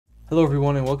Hello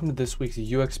everyone and welcome to this week's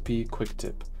UXP Quick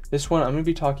Tip. This one I'm going to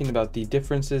be talking about the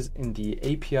differences in the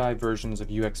API versions of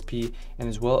UXP and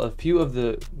as well a few of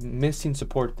the missing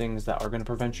support things that are going to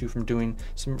prevent you from doing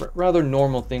some rather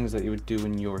normal things that you would do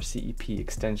in your CEP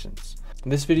extensions.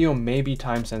 This video may be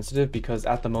time sensitive because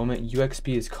at the moment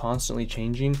UXP is constantly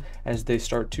changing as they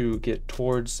start to get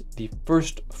towards the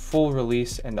first full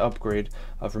release and upgrade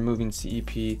of removing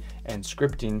CEP and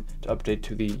scripting to update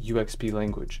to the UXP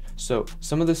language. So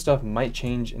some of this stuff might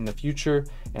change in the future,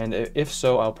 and if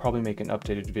so, I'll probably make an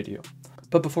updated video.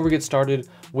 But before we get started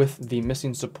with the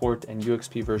missing support and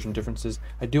UXP version differences,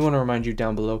 I do want to remind you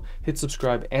down below, hit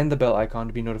subscribe and the bell icon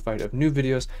to be notified of new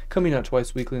videos coming out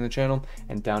twice weekly in the channel,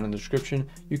 and down in the description,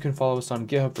 you can follow us on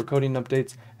GitHub for coding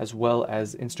updates, as well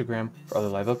as Instagram for other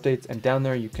live updates, and down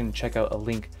there you can check out a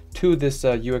link to this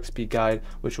UXP guide,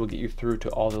 which will get you through to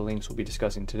all the links we'll be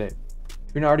discussing today.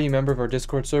 If you're not already a member of our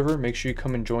Discord server, make sure you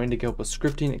come and join to get help with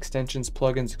scripting, extensions,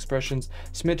 plugins, expressions,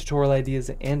 submit tutorial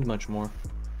ideas, and much more.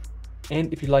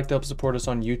 And if you'd like to help support us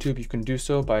on YouTube, you can do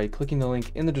so by clicking the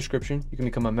link in the description. You can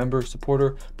become a member,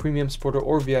 supporter, premium supporter,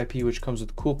 or VIP, which comes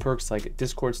with cool perks like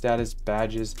Discord status,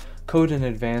 badges, code in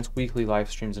advance, weekly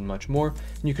live streams, and much more.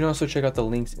 And you can also check out the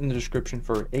links in the description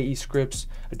for AE Scripts,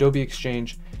 Adobe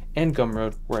Exchange, and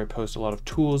Gumroad, where I post a lot of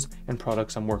tools and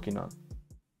products I'm working on.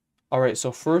 Alright,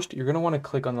 so first you're going to want to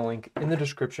click on the link in the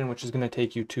description, which is going to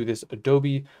take you to this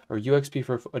Adobe or UXP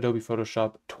for Adobe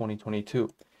Photoshop 2022.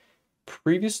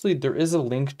 Previously, there is a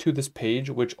link to this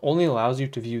page which only allows you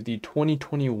to view the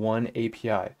 2021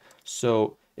 API.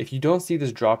 So if you don't see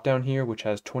this drop down here, which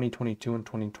has 2022 and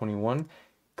 2021,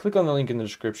 click on the link in the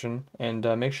description and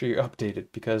make sure you're updated,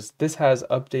 because this has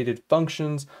updated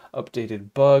functions,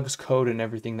 updated bugs, code, and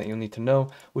everything that you'll need to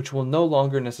know, which will no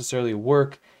longer necessarily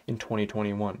work in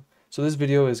 2021. So this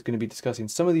video is going to be discussing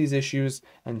some of these issues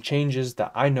and changes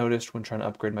that I noticed when trying to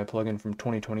upgrade my plugin from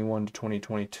 2021 to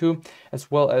 2022, as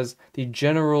well as the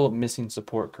general missing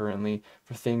support currently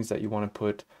for things that you want to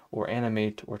put or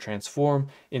animate or transform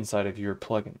inside of your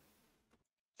plugin.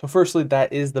 So firstly,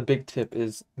 that is the big tip,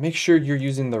 is make sure you're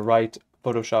using the right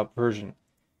Photoshop version.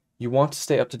 You want to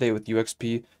stay up to date with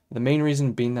UXP, the main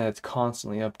reason being that it's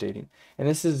constantly updating. And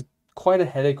this is quite a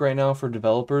headache right now for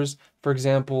developers. For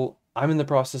example, I'm in the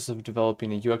process of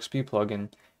developing a UXP plugin,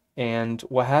 and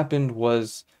what happened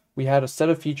was we had a set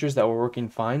of features that were working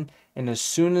fine, and as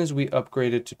soon as we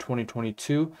upgraded to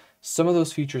 2022, some of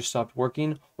those features stopped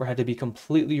working or had to be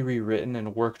completely rewritten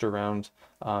and worked around.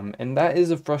 And that is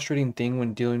a frustrating thing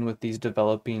when dealing with these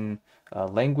developing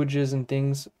languages and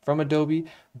things from Adobe,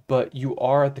 but you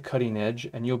are at the cutting edge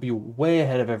and you'll be way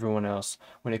ahead of everyone else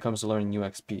when it comes to learning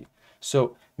UXP.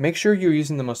 So make sure you're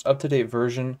using the most up-to-date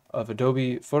version of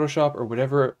Adobe Photoshop or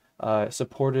whatever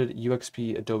supported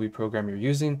UXP Adobe program you're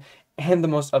using, and the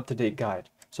most up-to-date guide.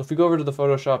 So if we go over to the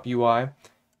Photoshop UI,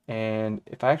 and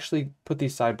if I actually put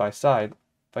these side by side,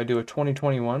 if I do a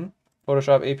 2021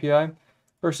 Photoshop API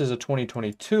versus a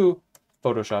 2022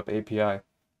 Photoshop API,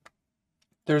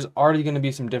 there's already going to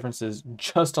be some differences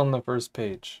just on the first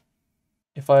page.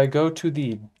 If I go to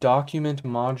the document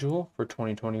module for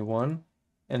 2021,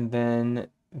 and then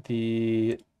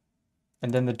the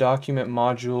document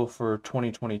module for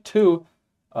 2022,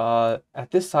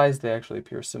 at this size they actually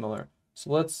appear similar. So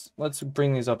let's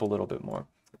bring these up a little bit more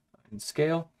in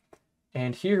scale,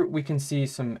 and here we can see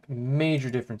some major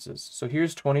differences. So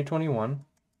here's 2021,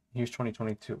 here's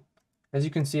 2022. As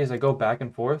you can see, as I go back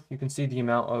and forth, you can see the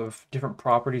amount of different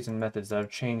properties and methods that have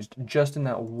changed just in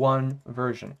that one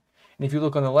version. And if you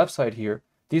look on the left side here,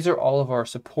 these are all of our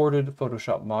supported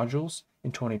Photoshop modules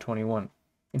in 2021.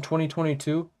 In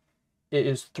 2022, it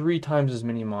is 3 times as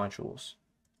many modules.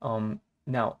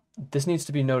 Now, this needs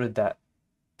to be noted that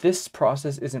this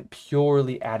process isn't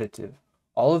purely additive.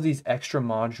 All of these extra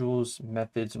modules,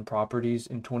 methods, and properties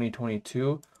in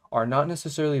 2022 are not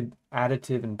necessarily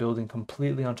additive and building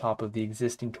completely on top of the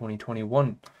existing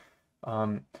 2021.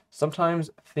 Sometimes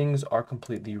things are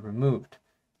completely removed.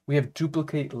 We have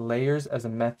duplicate layers as a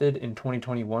method in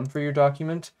 2021 for your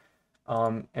document,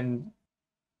 and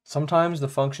sometimes the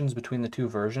functions between the two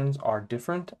versions are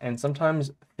different, and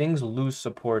sometimes things lose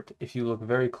support if you look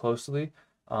very closely,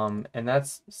 and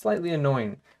that's slightly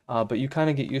annoying, but you kind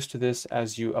of get used to this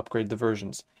as you upgrade the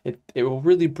versions. It will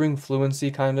really bring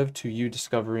fluency kind of to you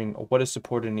discovering what is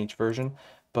supported in each version,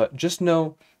 but just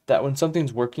know that when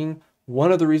something's working,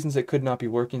 one of the reasons it could not be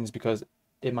working is because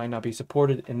it might not be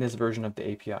supported in this version of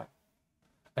the API.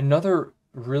 Another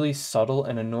really subtle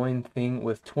and annoying thing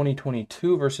with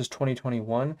 2022 versus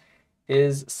 2021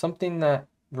 is something that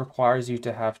requires you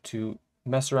to have to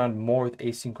mess around more with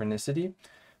asynchronicity.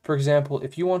 For example,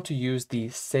 if you want to use the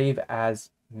save as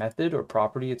method or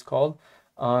property it's called,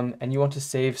 and you want to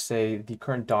save, say, the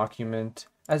current document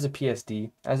as a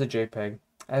PSD, as a JPEG,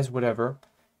 as whatever,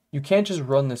 you can't just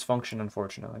run this function,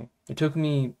 unfortunately. It took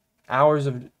me hours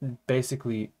of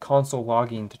basically console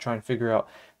logging to try and figure out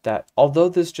that although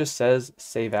this just says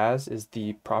save as is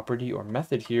the property or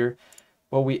method here,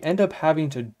 what we end up having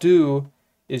to do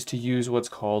is to use what's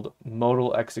called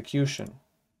modal execution.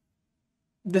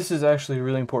 This is actually a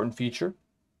really important feature.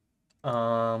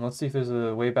 Let's see if there's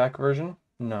a way back version.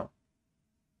 No.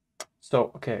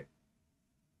 So, okay.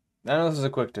 I know this is a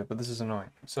quick tip, but this is annoying.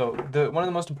 So one of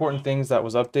the most important things that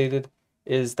was updated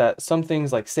is that some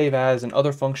things like save as and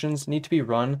other functions need to be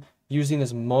run using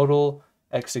this modal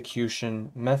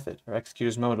execution method, or execute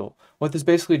as modal. What this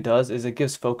basically does is it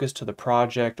gives focus to the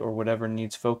project or whatever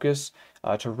needs focus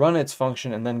to run its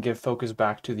function and then give focus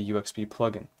back to the UXP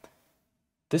plugin.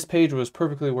 This page was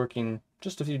perfectly working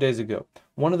just a few days ago.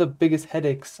 One of the biggest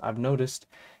headaches I've noticed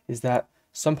is that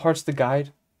some parts of the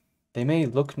guide, they may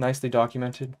look nicely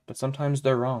documented, but sometimes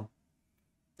they're wrong.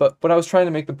 But what I was trying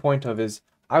to make the point of is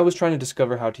I was trying to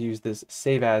discover how to use this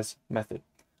save as method.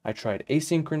 I tried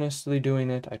asynchronously doing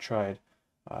it. I tried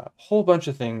a whole bunch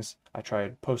of things. I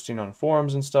tried posting on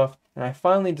forums and stuff, and I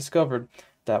finally discovered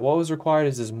that what was required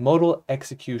is this modal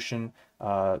execution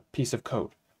piece of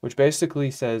code, which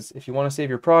basically says if you want to save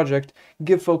your project,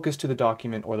 give focus to the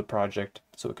document or the project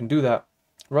so it can do that,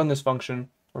 run this function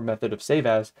or method of save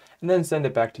as, and then send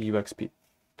it back to UXP.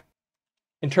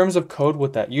 In terms of code,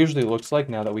 what that usually looks like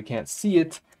now that we can't see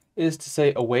it is to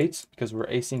say await, because we're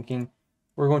asyncing,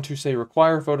 we're going to say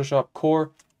require Photoshop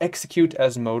core execute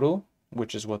as modal,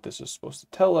 which is what this is supposed to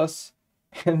tell us.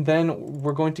 And then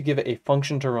we're going to give it a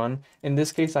function to run. In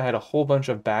this case, I had a whole bunch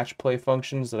of batch play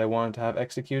functions that I wanted to have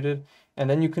executed. And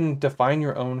then you can define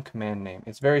your own command name.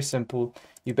 It's very simple.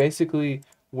 You basically,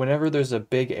 whenever there's a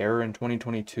big error in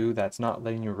 2022 that's not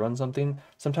letting you run something,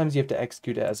 sometimes you have to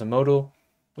execute it as a modal,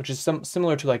 which is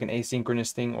similar to like an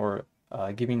asynchronous thing or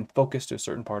giving focus to a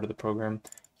certain part of the program.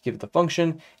 You give it the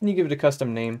function and you give it a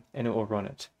custom name and it will run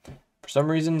it. For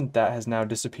some reason, that has now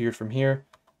disappeared from here.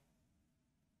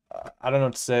 I don't know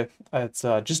what to say. It's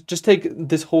just take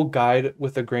this whole guide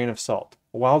with a grain of salt.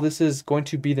 While this is going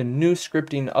to be the new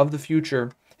scripting of the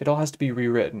future, it all has to be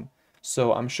rewritten.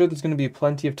 So I'm sure there's going to be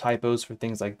plenty of typos for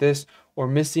things like this or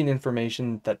missing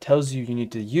information that tells you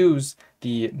need to use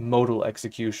the modal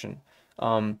execution.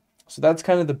 So that's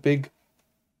kind of the big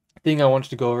thing I wanted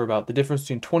to go over about the difference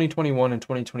between 2021 and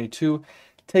 2022.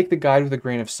 Take the guide with a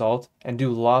grain of salt and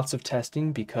do lots of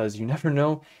testing because you never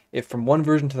know if from one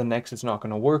version to the next it's not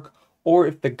going to work or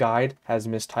if the guide has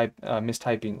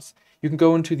mistypings. You can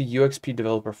go into the UXP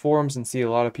developer forums and see a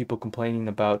lot of people complaining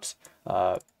about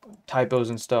typos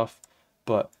and stuff,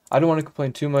 but I don't want to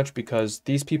complain too much because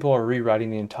these people are rewriting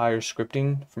the entire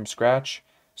scripting from scratch,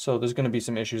 so there's going to be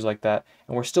some issues like that,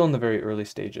 and we're still in the very early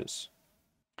stages.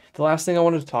 The last thing I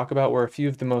wanted to talk about were a few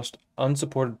of the most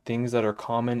unsupported things that are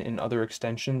common in other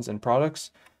extensions and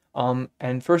products.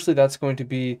 And firstly, that's going to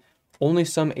be only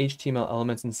some HTML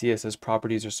elements and CSS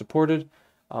properties are supported.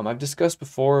 I've discussed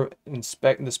before in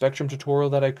the Spectrum tutorial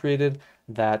that I created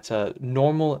that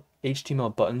normal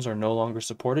HTML buttons are no longer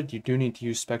supported. You do need to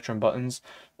use Spectrum buttons,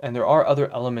 and there are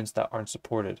other elements that aren't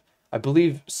supported. I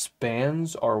believe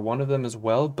spans are one of them as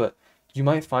well, but you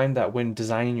might find that when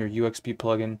designing your UXP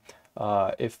plugin,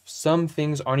 if some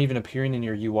things aren't even appearing in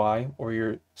your UI or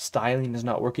your styling is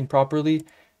not working properly,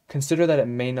 consider that it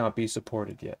may not be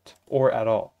supported yet or at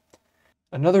all.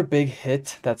 Another big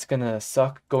hit that's gonna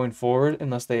suck going forward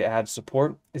unless they add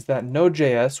support is that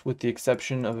Node.js, with the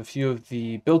exception of a few of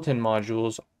the built-in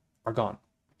modules, are gone.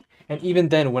 And even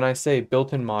then, when I say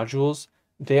built-in modules,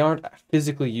 they aren't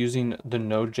physically using the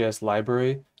Node.js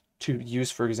library to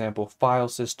use, for example, file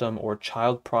system or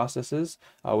child processes,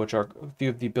 which are a few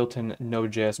of the built-in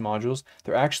Node.js modules.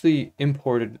 They're actually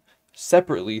imported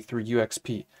separately through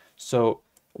UXP. So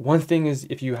one thing is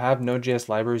if you have Node.js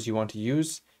libraries you want to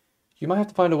use, you might have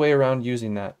to find a way around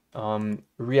using that.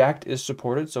 React is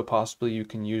supported, so possibly you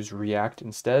can use React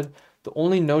instead. The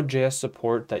only Node.js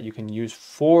support that you can use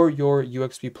for your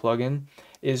UXP plugin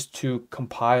is to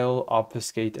compile,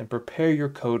 obfuscate, and prepare your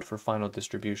code for final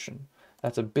distribution.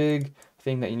 That's a big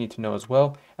thing that you need to know as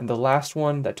well. And the last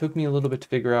one that took me a little bit to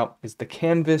figure out is the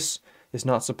canvas is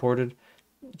not supported.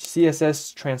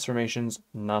 CSS transformations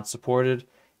not supported.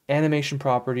 Animation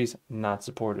properties not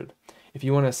supported. If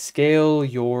you want to scale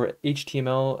your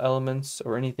HTML elements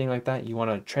or anything like that, you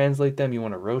want to translate them, you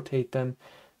want to rotate them,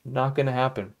 not going to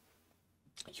happen.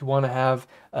 You want to have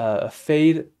a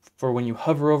fade for when you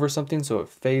hover over something so it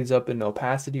fades up in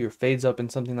opacity or fades up in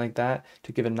something like that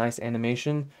to give a nice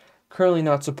animation. Currently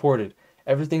not supported.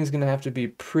 Everything's going to have to be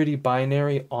pretty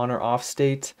binary, on or off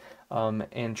state,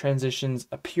 and transitions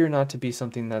appear not to be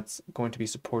something that's going to be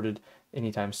supported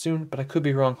anytime soon, but I could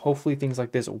be wrong. Hopefully things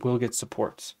like this will get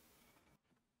support.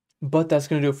 But that's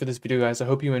going to do it for this video, guys. I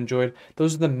hope you enjoyed.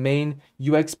 Those are the main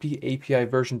UXP API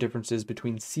version differences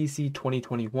between CC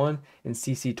 2021 and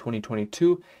CC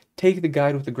 2022. Take the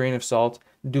guide with a grain of salt,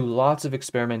 do lots of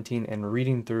experimenting and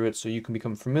reading through it so you can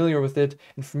become familiar with it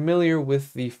and familiar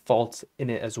with the faults in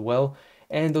it as well.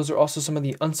 And those are also some of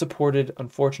the unsupported,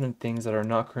 unfortunate things that are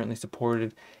not currently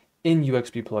supported in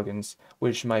UXP plugins,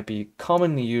 which might be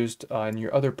commonly used in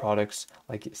your other products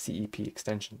like CEP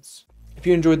extensions. If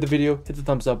you enjoyed the video, hit the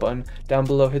thumbs up button. Down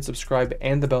below, hit subscribe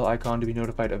and the bell icon to be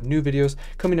notified of new videos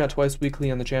coming out twice weekly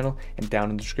on the channel. And down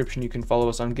in the description, you can follow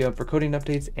us on GitHub for coding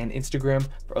updates and Instagram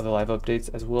for other live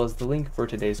updates, as well as the link for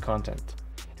today's content.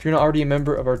 If you're not already a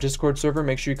member of our Discord server,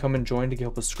 make sure you come and join to get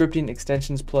help with scripting,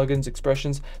 extensions, plugins,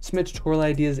 expressions, submit tutorial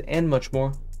ideas, and much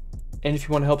more. And if you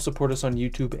want to help support us on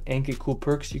YouTube and get cool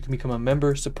perks, you can become a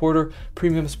member, supporter,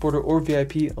 premium supporter, or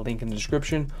VIP, a link in the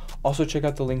description. Also check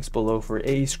out the links below for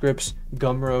AE Scripts,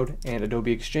 Gumroad, and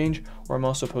Adobe Exchange, where I'm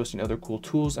also posting other cool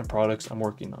tools and products I'm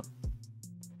working on.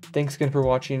 Thanks again for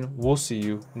watching. We'll see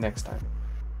you next time.